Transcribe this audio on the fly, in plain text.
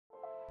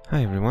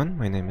Hi everyone,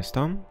 my name is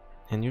Tom,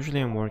 and usually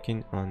I'm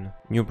working on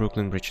New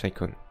Brooklyn Bridge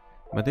Tycoon.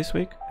 But this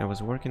week I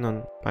was working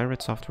on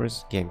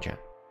PirateSotftware's GameJam.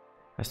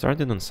 I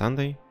started on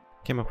Sunday,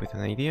 came up with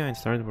an idea and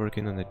started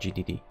working on the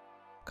GDD.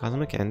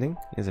 Cosmic Ending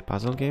is a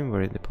puzzle game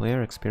where the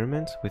player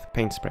experiments with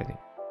paint spreading.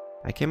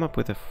 I came up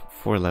with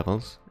 4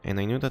 levels, and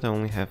I knew that I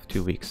only have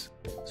 2 weeks,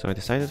 so I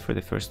decided for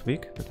the first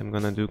week that I'm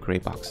gonna do grey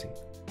boxing.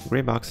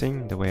 Grey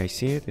boxing, the way I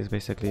see it, is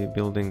basically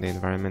building the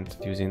environment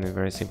using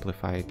very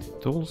simplified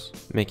tools,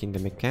 making the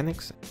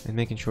mechanics, and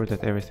making sure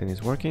that everything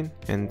is working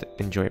and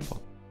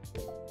enjoyable.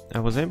 I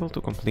was able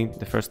to complete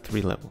the first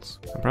 3 levels.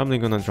 I'm probably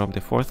gonna drop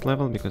the 4th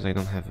level because I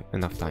don't have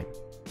enough time.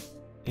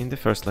 In the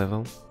first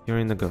level, you're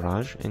in the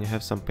garage and you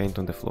have some paint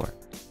on the floor.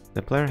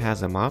 The player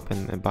has a mop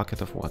and a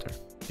bucket of water.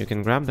 You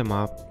can grab the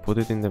mop, put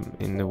it in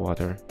the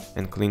water,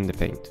 and clean the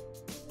paint.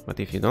 But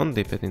if you don't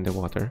dip it in the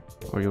water,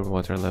 or your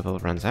water level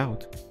runs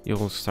out, you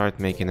will start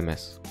making a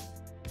mess.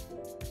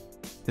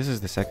 This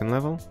is the second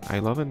level. I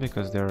love it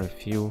because there are a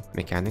few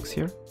mechanics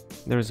here.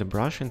 There is a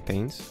brush and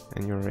paints,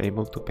 and you're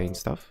able to paint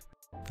stuff.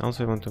 I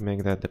also want to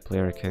make that the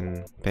player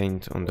can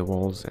paint on the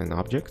walls and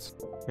objects.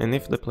 And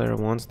if the player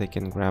wants, they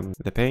can grab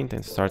the paint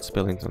and start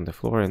spilling it on the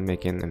floor and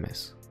making a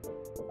mess.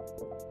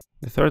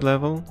 The third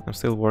level, I'm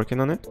still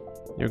working on it.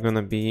 You're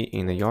gonna be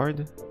in a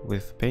yard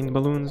with paint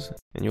balloons,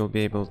 and you'll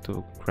be able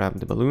to grab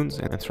the balloons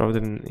and throw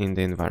them in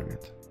the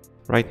environment.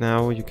 Right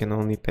now you can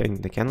only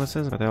paint the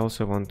canvases, but I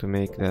also want to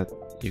make that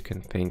you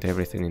can paint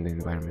everything in the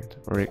environment,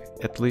 or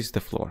at least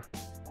the floor.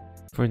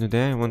 For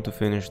today I want to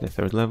finish the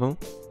 3rd level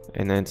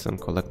and add some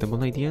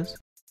collectible ideas,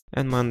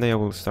 and Monday I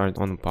will start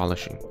on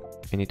polishing.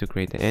 I need to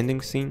create the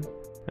ending scene,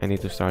 I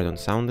need to start on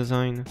sound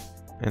design,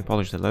 and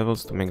polish the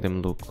levels to make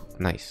them look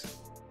nice.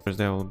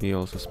 Thursday I will be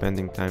also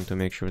spending time to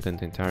make sure that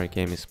the entire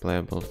game is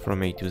playable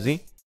from A to Z,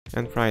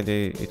 and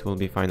Friday it will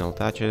be final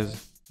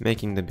touches,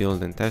 making the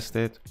build and test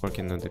it,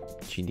 working on the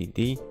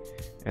GDD,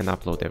 and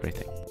upload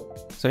everything.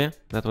 So yeah,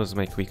 that was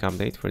my quick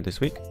update for this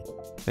week.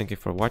 Thank you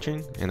for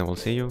watching, and I will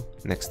see you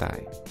next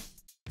time.